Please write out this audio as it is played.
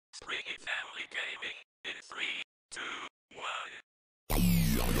MummyMcSpringy Family Gaming in 3, 2, 1.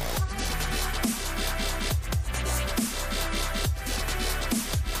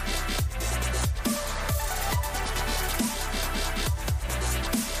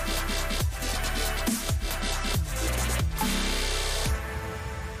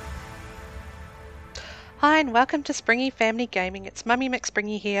 Hi and welcome to Springy Family Gaming. It's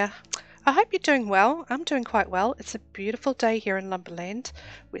MummyMcSpringy here. I hope you're doing well. I'm doing quite well. It's a beautiful day here in Lumberland.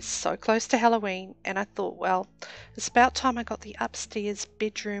 We're so close to Halloween and I thought, well, it's about time I got the upstairs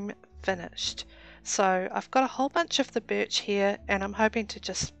bedroom finished. So I've got a whole bunch of the birch here and I'm hoping to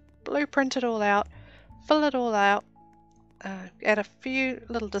just blueprint it all out, fill it all out, add a few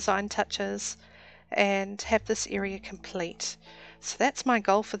little design touches and have this area complete. So that's my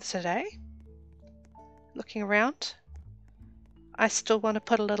goal for today. Looking around, I still want to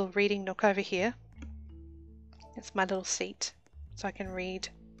put a little reading nook over here. It's my little seat so I can read.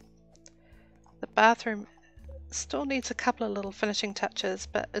 The bathroom still needs a couple of little finishing touches,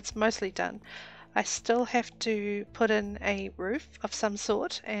 but it's mostly done. I still have to put in a roof of some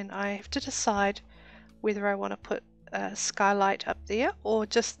sort and I have to decide whether I want to put a skylight up there or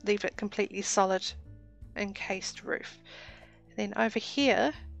just leave it completely solid encased roof. And then over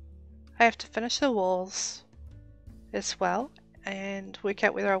here I have to finish the walls as well and work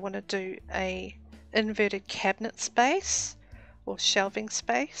out whether I want to do a inverted cabinet space or shelving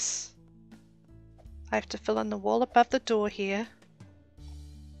space. I have to fill in the wall above the door here,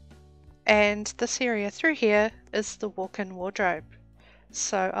 and this area through here is the walk-in wardrobe,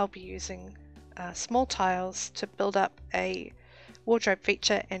 so I'll be using small tiles to build up a wardrobe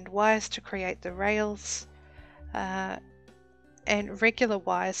feature and wires to create the rails, and regular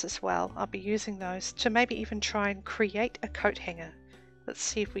wires as well. I'll be using those to maybe even try and create a coat hanger. Let's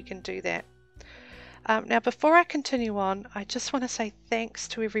see if we can do that. Now before I continue on, I just want to say thanks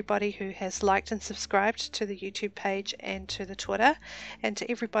to everybody who has liked and subscribed to the YouTube page and to the Twitter, and to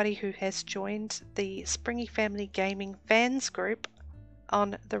everybody who has joined the Springy Family Gaming fans group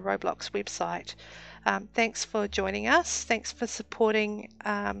on the Roblox website. Thanks for joining us. Thanks for supporting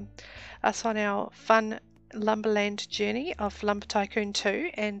us on our fun Lumberland journey of Lumber Tycoon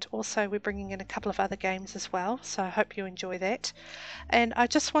 2, and also we're bringing in a couple of other games as well, so I hope you enjoy that. And I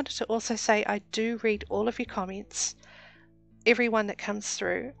just wanted to also say I do read all of your comments, everyone that comes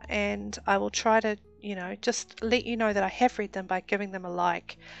through, and I will try to, just let you know that I have read them by giving them a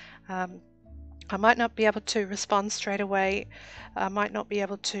like. I might not be able to respond straight away. I might not be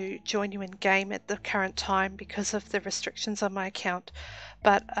able to join you in game at the current time because of the restrictions on my account,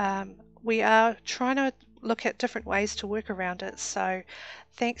 but we are trying to look at different ways to work around it, so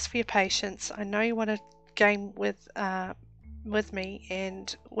thanks for your patience. I know you want to game with me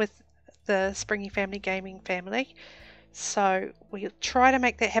and with the Springy Family Gaming family, so we'll try to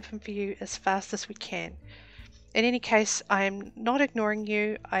make that happen for you as fast as we can. In any case, I am not ignoring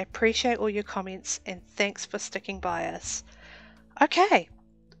you. I appreciate all your comments and thanks for sticking by us. Okay,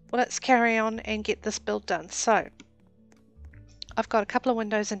 well, let's carry on and get this build done. So I've got a couple of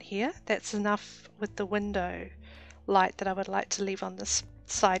windows in here. That's enough with the window light that I would like to leave on this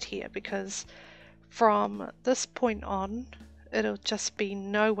side here, because from this point on it'll just be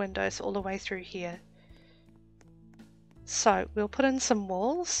no windows all the way through here. So we'll put in some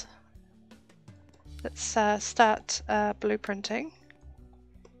walls. Let's start blueprinting.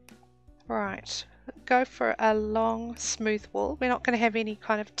 Right, go for a long smooth wall. We're not going to have any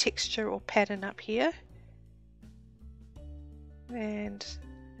kind of texture or pattern up here. And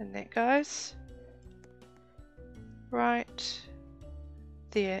that goes right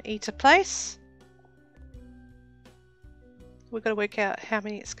there, into place. We've got to work out how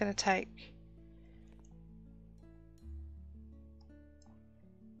many it's going to take.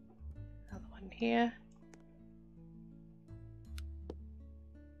 Another one here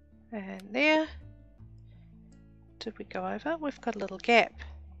and there. Did we go over? We've got a little gap.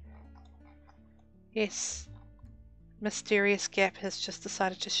 Yes, mysterious gap has just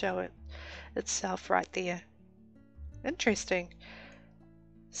decided to show itself right there. Interesting.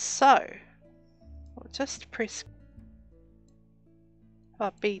 So we'll just press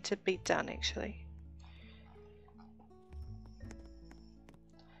B to be done, actually,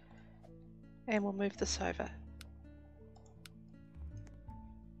 and we'll move this over.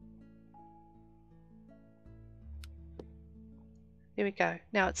 There we go.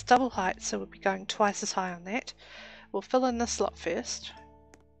 Now it's double height, so we'll be going twice as high on that. We'll fill in this slot first.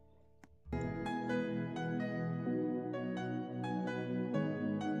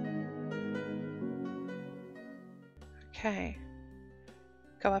 Okay,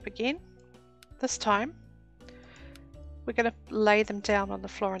 go up again. This time we're going to lay them down on the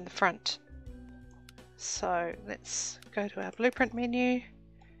floor in the front. So let's go to our blueprint menu,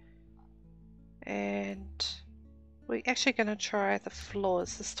 and we're actually going to try the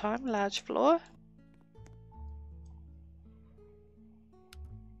floors this time, large floor.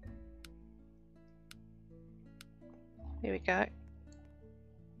 There we go.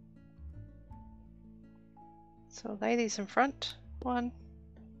 So I'll lay these in front. 1,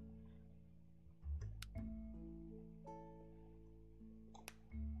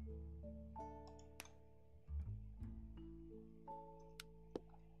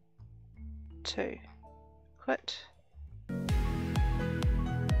 2. Quit.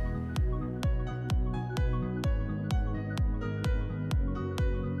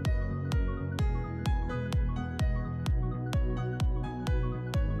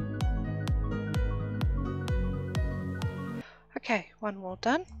 Okay, one wall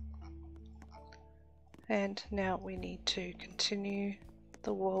done. And now we need to continue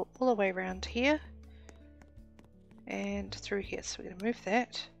the wall all the way around here and through here. So we're going to move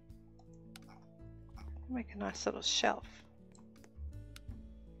that. Make a nice little shelf.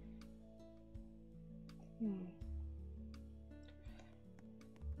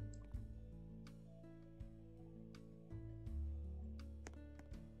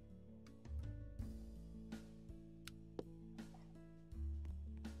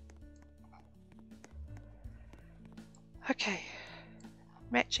 Okay,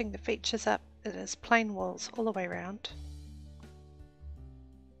 matching the features up, it is plain walls all the way around.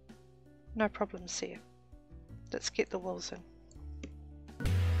 No problems here. Let's get the walls in.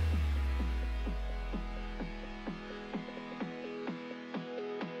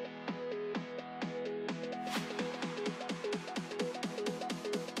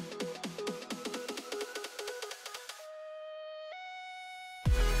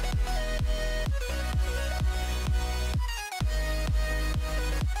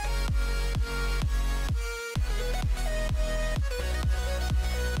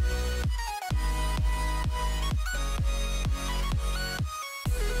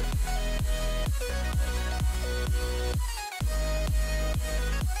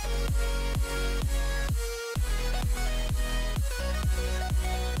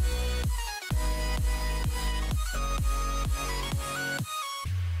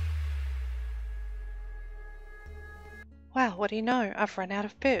 Wow, what do you know? I've run out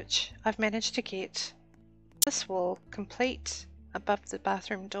of birch. I've managed to get this wall complete above the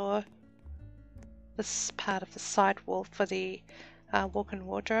bathroom door, this part of the side wall for the walk-in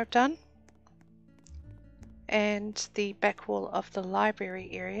wardrobe done, and the back wall of the library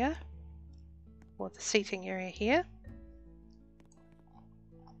area, or the seating area here,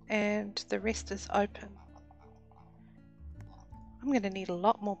 and the rest is open. I'm going to need a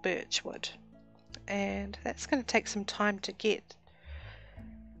lot more birch wood, and that's going to take some time to get.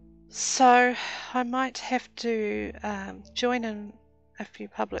 So I might have to join in a few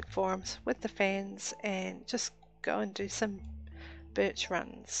public forums with the fans and just go and do some birch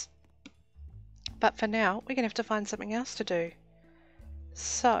runs. But for now, we're going to have to find something else to do.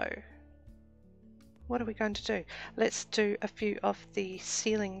 So what are we going to do? Let's do a few of the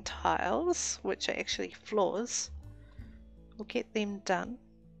ceiling tiles, which are actually floors. We'll get them done.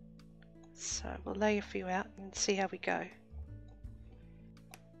 So we'll lay a few out and see how we go.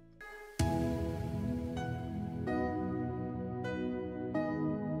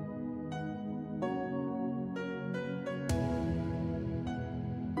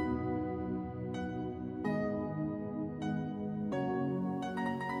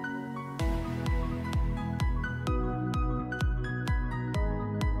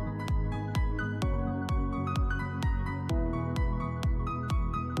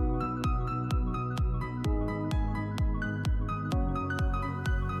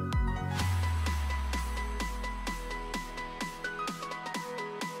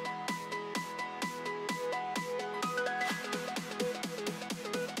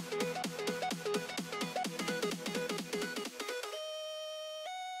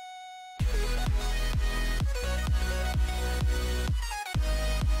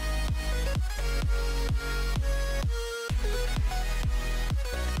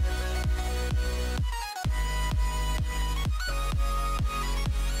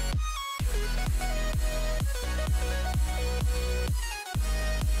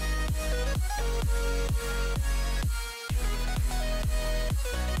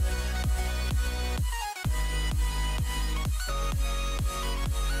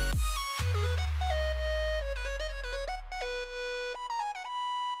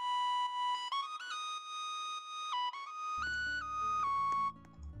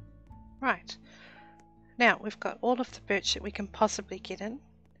 Right, Now we've got all of the birch that we can possibly get in,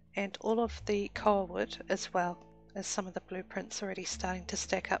 and all of the coal wood, as well as some of the blueprints already starting to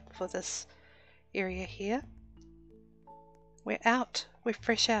stack up for this area here. We're out. We're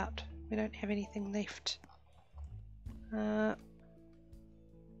fresh out. We don't have anything left. I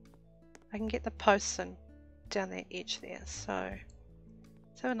can get the posts in down that edge there, so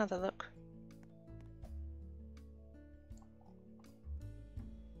let's have another look.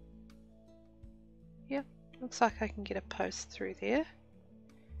 Yep, looks like I can get a post through there.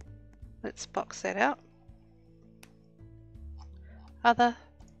 Let's box that out. Other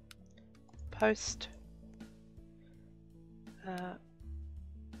post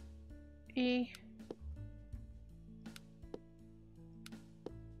E.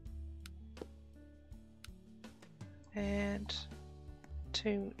 And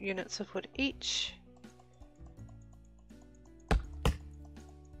 2 units of wood each.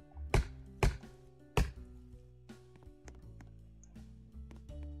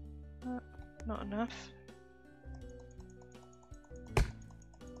 Not enough.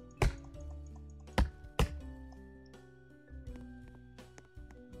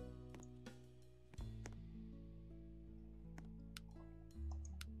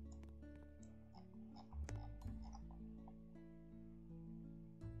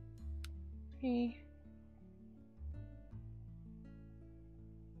 Okay.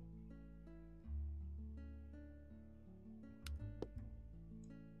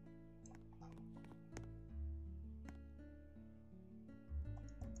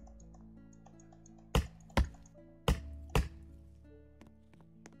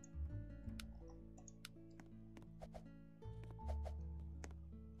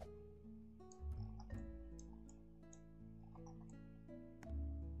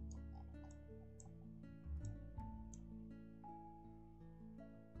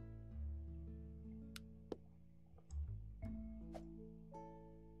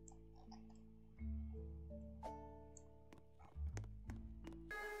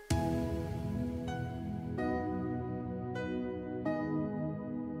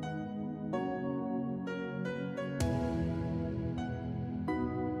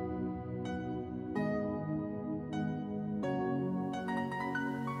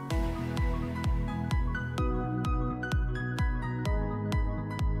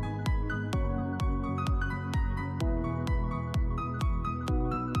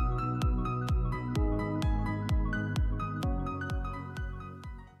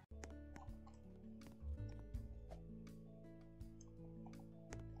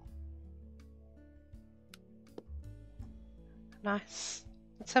 Nice.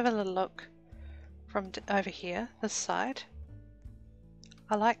 Let's have a little look from over here, this side.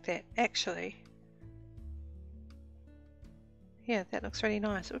 I like that, actually. Yeah, that looks really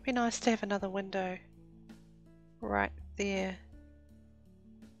nice. It would be nice to have another window right there,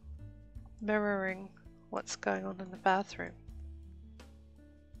 mirroring what's going on in the bathroom.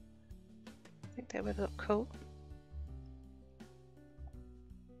 I think that would look cool.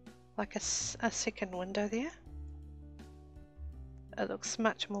 Like a second window there. It looks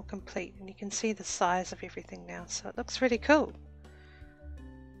much more complete, and you can see the size of everything now, so it looks really cool.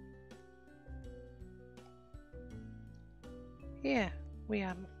 Yeah, we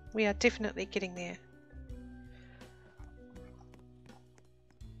are definitely getting there.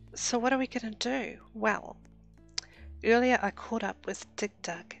 So what are we going to do? Well, earlier I caught up with Dig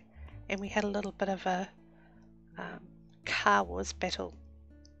Dug, and we had a little bit of a Car Wars battle.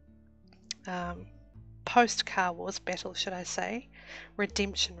 Post-Car Wars battle, should I say,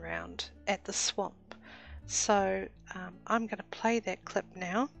 redemption round at the swamp. So I'm going to play that clip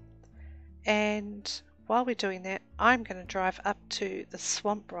now, and while we're doing that, I'm going to drive up to the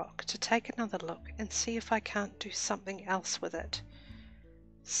swamp rock to take another look and see if I can't do something else with it.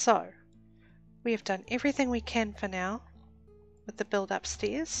 So we have done everything we can for now with the build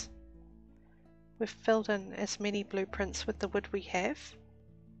upstairs. We've filled in as many blueprints with the wood we have.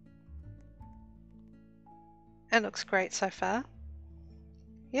 It looks great so far.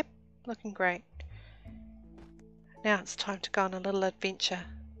 Yep, looking great. Now it's time to go on a little adventure,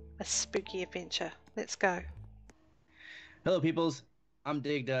 a spooky adventure. Let's go. Hello peoples, I'm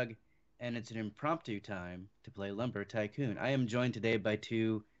Dig Dug, and it's an impromptu time to play Lumber Tycoon. I am joined today by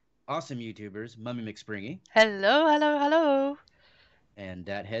 2 awesome YouTubers, MummyMcSpringy. Hello, hello, hello. And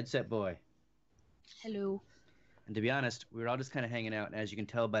that Headset Boy. Hello. And to be honest, we were all just kind of hanging out, and as you can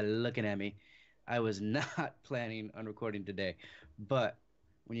tell by looking at me, I was not planning on recording today. But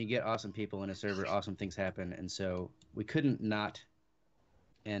when you get awesome people in a server, awesome things happen, and so we couldn't not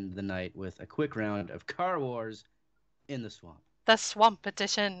end the night with a quick round of Car Wars in the swamp. The swamp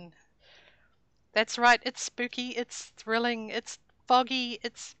edition. That's right. It's spooky. It's thrilling. It's foggy.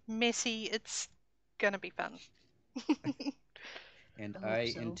 It's messy. It's gonna be fun. And I hope I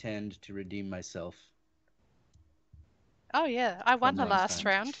so. intend to redeem myself. Oh yeah, I won From the last last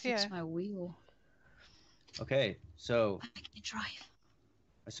time. round. Fix Yeah. my wheel. Okay, so I can drive.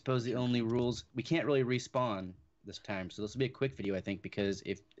 I suppose the only rules, we can't really respawn this time, so this will be a quick video, I think, because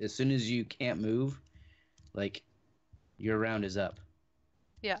if as soon as you can't move, like, your round is up.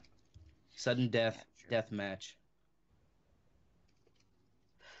 Yeah. Sudden death, Yeah, sure. death match.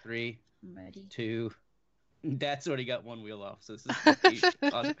 3, I'm ready. 2. Dad's already got one wheel off, so this is pretty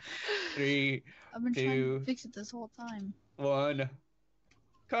awesome. 3, I've been trying 2, to fix it this whole time. 1.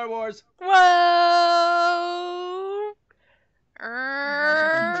 Car Wars. Whoa! I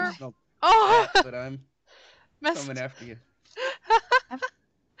can't drive. No, Oh, but I'm missed. coming after you.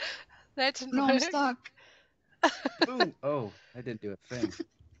 That didn't No, work. I'm stuck. Boom! Oh, I didn't do a thing.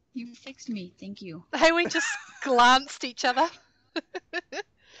 You fixed me. Thank you. Hey, we just glanced each other.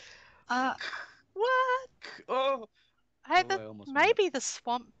 What? Oh! Hey, Oh, I almost went. maybe the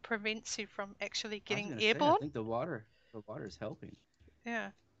swamp prevents you from actually I was getting gonna say, airborne. I think the water is helping. Yeah.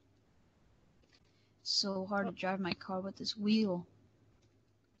 So hard to drive my car with this wheel.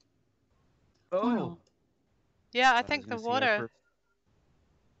 Oh! no. Yeah, I Thought think the was gonna see our water. first-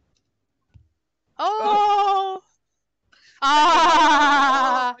 Oh! Oh,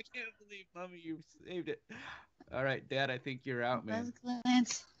 Ah! I can't believe, Mummy, you saved it. All right, Dad, I think you're out, man. Best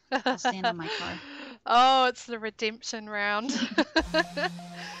glance. I'll stand on my car. Oh, it's the redemption round.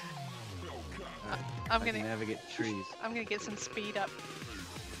 I can navigate trees. I'm gonna get some speed up.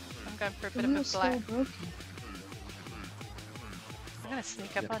 I'm going for a The bit of a wheel's black. so broken. I'm gonna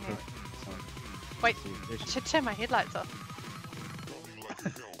sneak Yeah, up on you. cool. Wait, See, there I she- should turn my headlights off.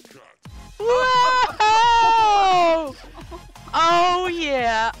 Whoa! Oh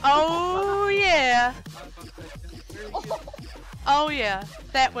yeah! Oh yeah! Oh yeah!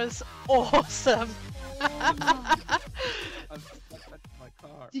 That was awesome! Oh, no. I'm stuck in my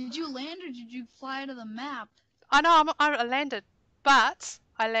car. Did you land or did you fly to the map? I know I landed, but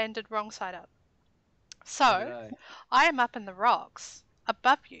I landed wrong side up. So did So I. I am up in the rocks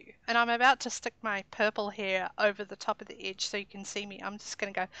above you, and I'm about to stick my purple hair over the top of the edge so you can see me. I'm just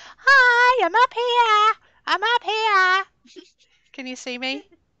gonna go, hi, I'm up here. I'm up here. Can you see me?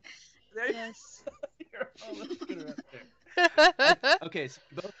 There you Yes. You're almost good right there. Okay, so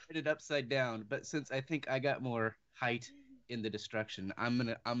we both ended upside down, but since I think I got more height in the destruction, I'm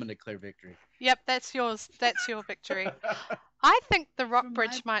gonna declare victory. Yep, that's yours. That's your victory. I think the rock From my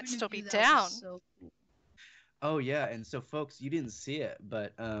bridge might point of still be view, that was down. so cool. Oh yeah, and so folks, you didn't see it,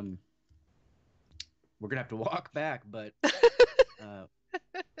 but we're gonna have to walk back, but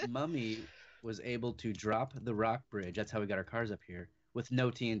Mummy was able to drop the rock bridge. That's how we got our cars up here with no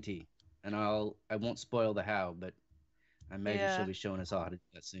TNT. And I won't spoil the how, but I imagine Yeah. she'll be showing us how to do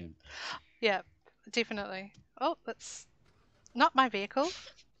that soon. Yeah, definitely. Oh, that's not my vehicle.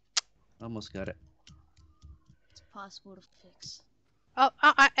 Almost got it. It's possible to fix. Oh,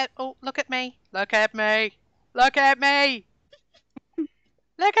 oh, look at me. Look at me. Look at me.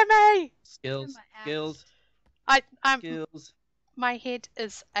 Look at me. Skills, my axe. skills, I'm. skills. My head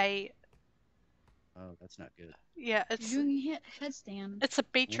is a. Oh, that's not good. Yeah, You're it's doing a headstand. it's a I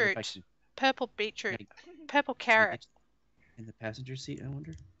wonder if I beetroot. can- Purple beetroot. can Purple I carrot. get in the passenger seat, I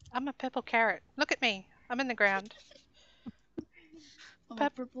wonder. I'm a purple carrot. Look at me. I'm in the ground. I'm a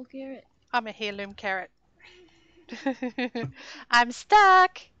Pep- purple carrot. I'm a heirloom carrot. I'm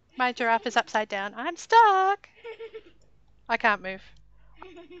stuck. My giraffe is upside down. I'm stuck. I can't move.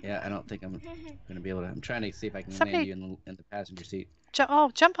 Yeah, I don't think I'm gonna be able to. I'm trying to see if I can Somebody- land you in the passenger seat.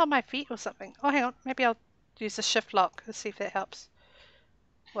 Jump on my feet or something. Oh, hang on. Maybe I'll use the shift lock. Let's see if that helps.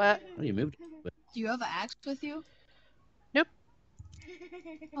 What? Oh, you moved. But Do you have an axe with you? Nope.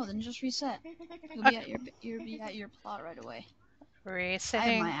 Oh, then just reset. You'll be at your plot right away. I have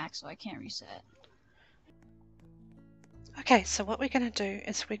Resetting. my axe, so I can't reset. Okay, so what we're going to do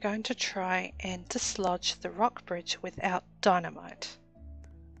is we're going to try and dislodge the rock bridge without dynamite.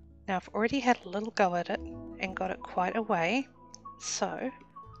 Now I've already had a little go at it and got it quite a way, so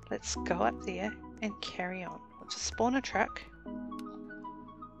let's go up there and carry on. We'll just spawn a truck.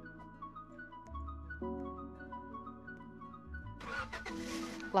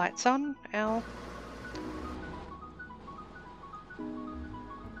 Lights on, Al.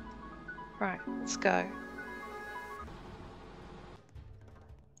 Right, let's go.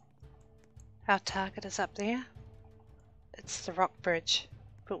 Our target is up there. It's the rock bridge,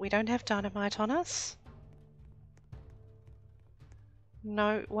 but we don't have dynamite on us.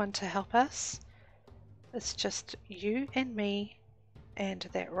 No one to help us. It's just you and me and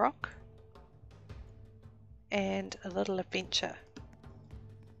that rock. and a little adventure.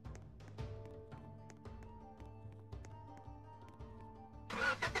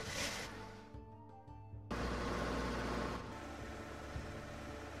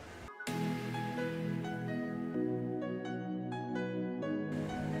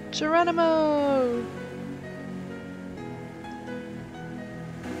 Geronimo!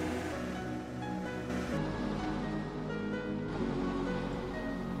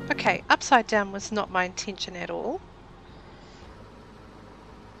 Okay, upside down was not my intention at all.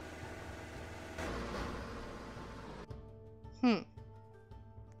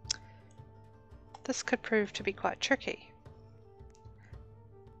 This could prove to be quite tricky.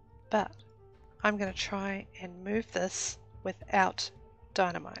 But I'm going to try and move this without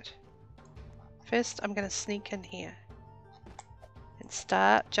dynamite. First, I'm going to sneak in here and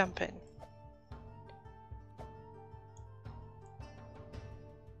start jumping.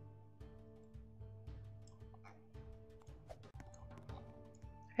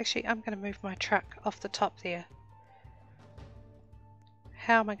 Actually, I'm going to move my truck off the top there.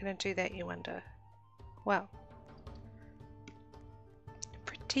 How am I going to do that, you wonder? Well,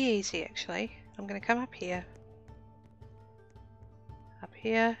 pretty easy actually. I'm going to come up here,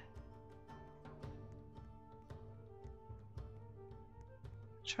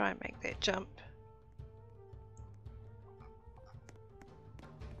 try and make that jump.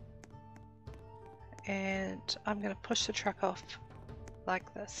 And I'm going to push the truck off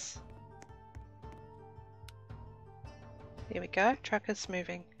like this. There we go, truck is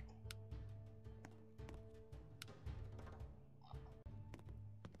moving.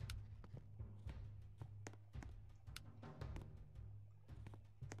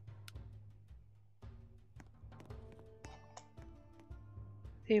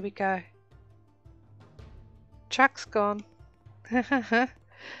 There we go. Truck's gone.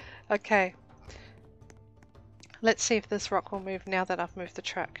 Okay. Let's see if this rock will move now that I've moved the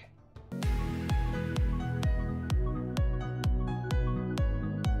truck.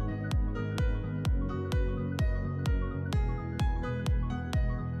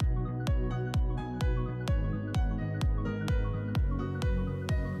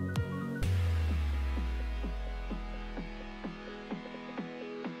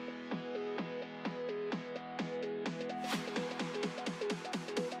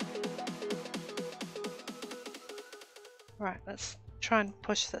 Right, let's try and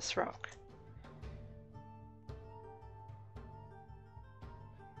push this rock.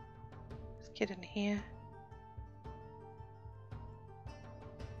 Let's get in here.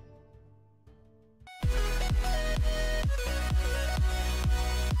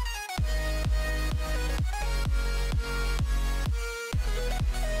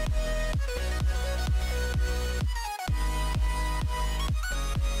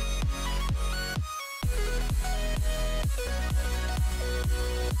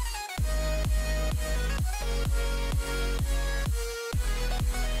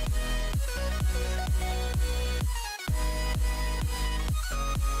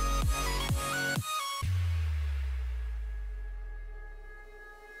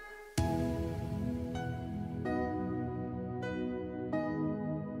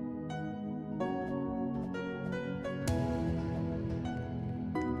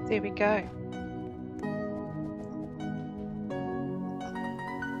 There we go.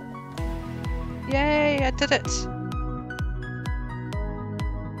 Yay, I did it!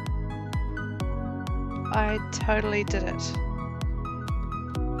 I totally did it.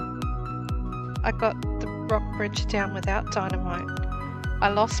 I got the rock bridge down without dynamite. I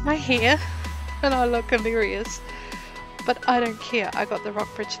lost my hair and I look hilarious. But I don't care, I got the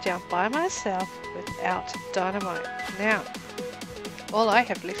rock bridge down by myself without dynamite. Now, all I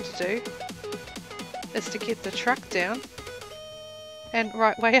have left to do is to get the truck down and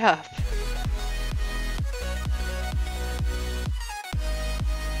right way up.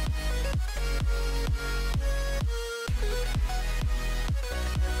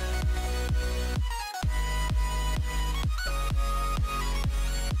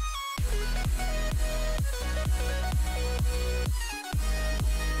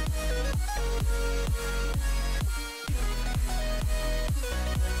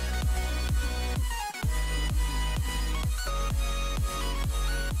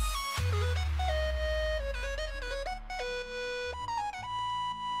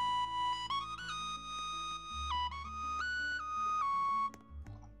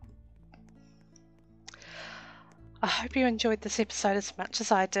 I hope you enjoyed this episode as much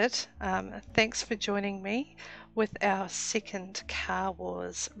as I did. Thanks for joining me with our second Car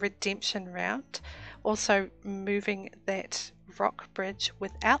Wars redemption round. Also moving that rock bridge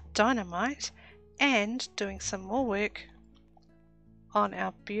without dynamite and doing some more work on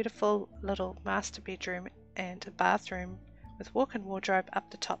our beautiful little master bedroom and a bathroom with walk-in wardrobe up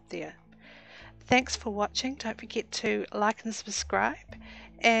the top there. Thanks for watching. Don't forget to like and subscribe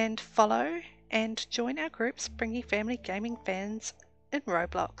and follow and join our group Springy Family Gaming Fans in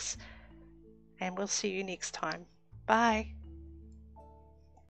Roblox. And we'll see you next time. Bye.